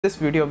This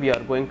video we are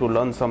going to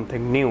learn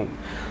something new.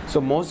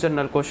 So most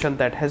general question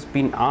that has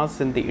been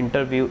asked in the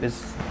interview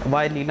is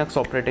why Linux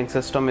operating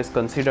system is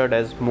considered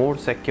as more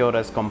secure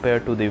as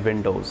compared to the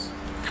Windows.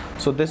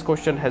 So this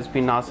question has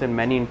been asked in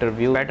many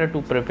interviews. Better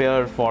to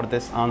prepare for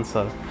this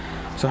answer.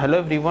 So hello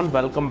everyone,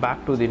 welcome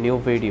back to the new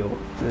video.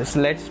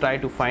 Let's try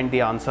to find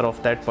the answer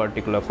of that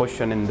particular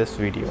question in this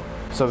video.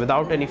 So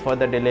without any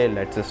further delay,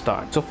 let's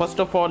start. So first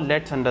of all,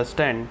 let's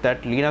understand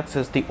that Linux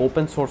is the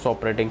open source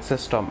operating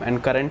system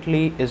and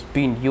currently is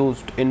being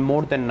used in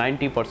more than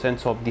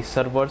 90% of the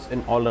servers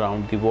in all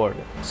around the world.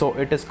 So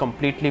it is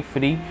completely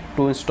free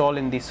to install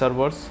in the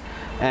servers,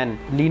 and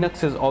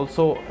Linux is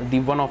also the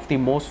one of the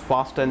most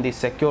fast and the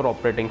secure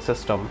operating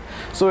system.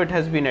 So it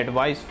has been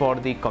advised for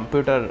the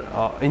computer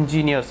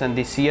engineers and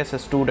the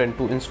CS student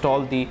to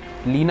install the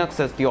Linux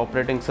as the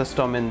operating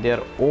system in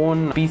their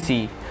own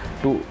PC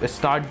to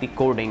start the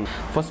coding.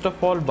 First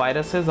of all,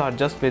 viruses are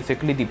just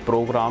basically the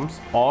programs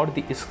or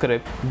the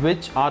script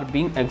which are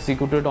being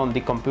executed on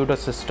the computer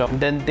system.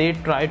 Then they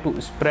try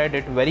to spread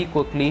it very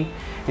quickly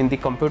in the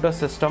computer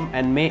system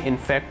and may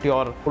infect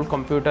your whole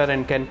computer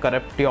and can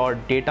corrupt your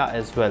data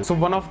as well. So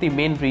one of the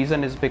main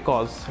reason is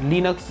because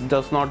Linux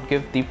does not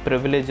give the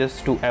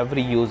privileges to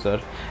every user.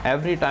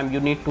 Every time you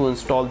need to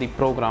install the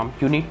program,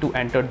 you need to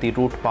enter the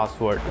root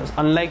password.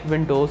 Unlike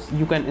Windows,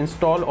 you can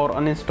install or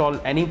uninstall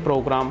any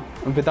program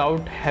without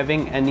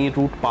having any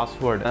root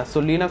password.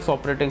 So Linux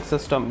operating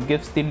system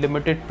gives the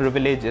limited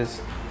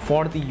privileges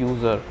for the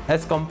user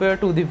as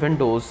compared to the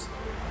Windows.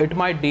 It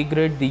might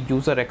degrade the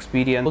user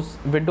experience.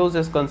 Windows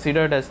is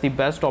considered as the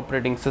best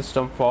operating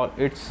system for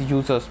its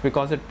users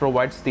because it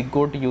provides the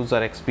good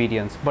user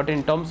experience. But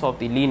in terms of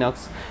the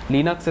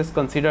Linux is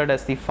considered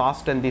as the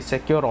fast and the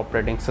secure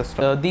operating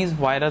system. These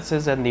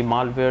viruses and the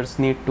malwares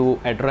need to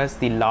address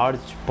the large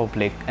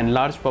public, and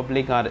large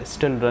public are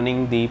still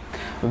running the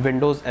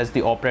Windows as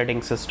the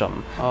operating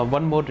system.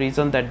 One more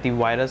reason that the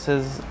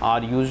viruses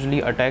are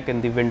usually attacked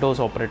in the Windows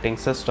operating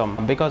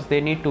system because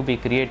they need to be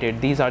created.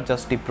 These are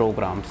just the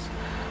programs,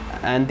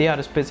 and they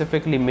are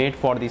specifically made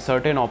for the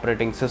certain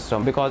operating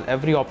system because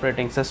every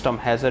operating system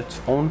has its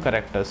own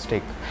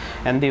characteristic,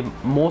 and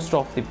most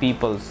of the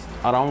peoples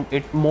around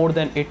it, more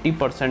than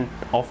 80%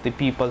 of the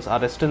peoples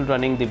are still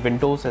running the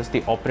Windows as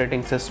the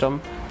operating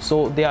system.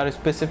 So they are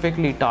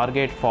specifically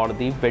target for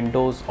the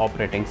Windows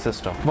operating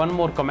system. One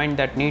more comment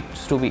that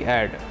needs to be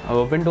added,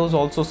 Windows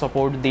also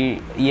support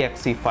the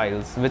exe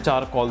files which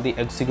are called the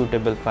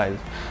executable files.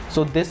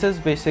 So this is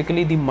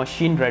basically the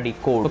machine ready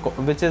code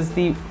which is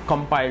the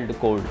compiled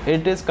code.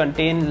 It is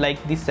contained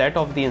like the set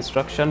of the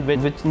instruction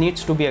which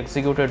needs to be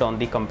executed on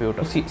the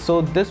computer.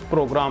 So this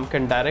program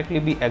can directly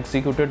be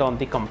executed on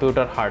the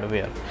computer hardware.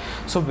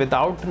 So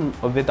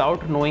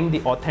without knowing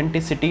the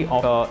authenticity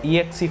of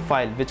exe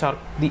file, which are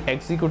the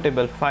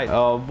executable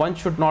file, one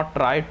should not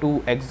try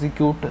to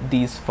execute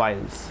these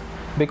files,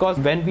 because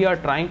when we are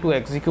trying to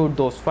execute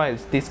those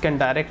files, this can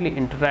directly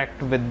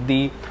interact with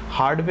the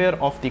hardware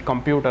of the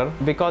computer,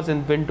 because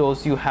in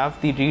Windows you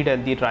have the read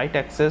and the write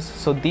access.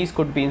 So these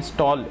could be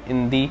installed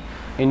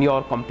in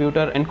your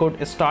computer and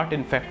could start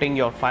infecting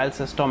your file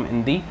system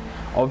in the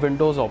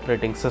Windows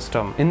operating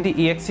system. In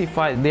the exe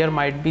file, there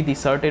might be the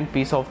certain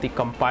piece of the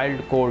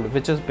compiled code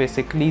which is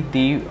basically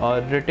the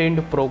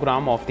retained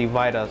program of the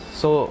virus.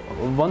 So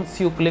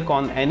once you click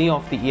on any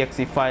of the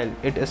exe file,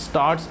 it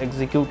starts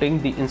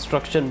executing the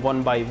instruction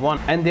one by one,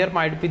 and there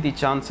might be the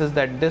chances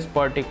that this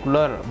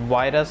particular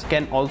virus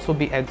can also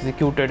be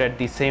executed at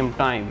the same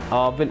time,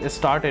 will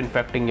start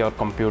infecting your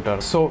computer.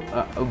 So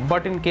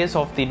but in case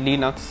of the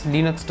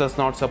Linux does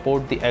not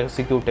support the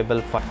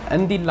executable file.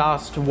 And the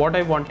last, what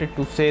I wanted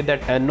to say,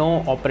 that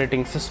no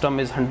operating system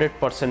is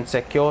 100%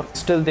 secure.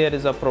 Still there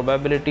is a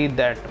probability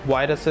that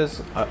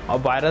a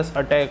virus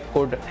attack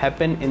could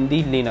happen in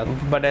the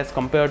Linux, but as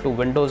compared to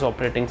Windows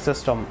operating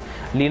system,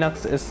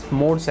 Linux is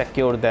more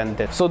secure than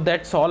this. So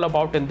that's all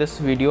about in this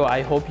video.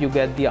 I hope you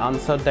get the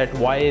answer that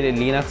why the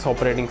Linux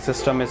operating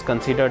system is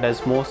considered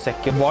as most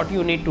secure. What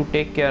you need to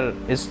take care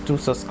is to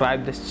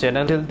subscribe this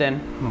channel. Till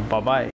then, bye bye.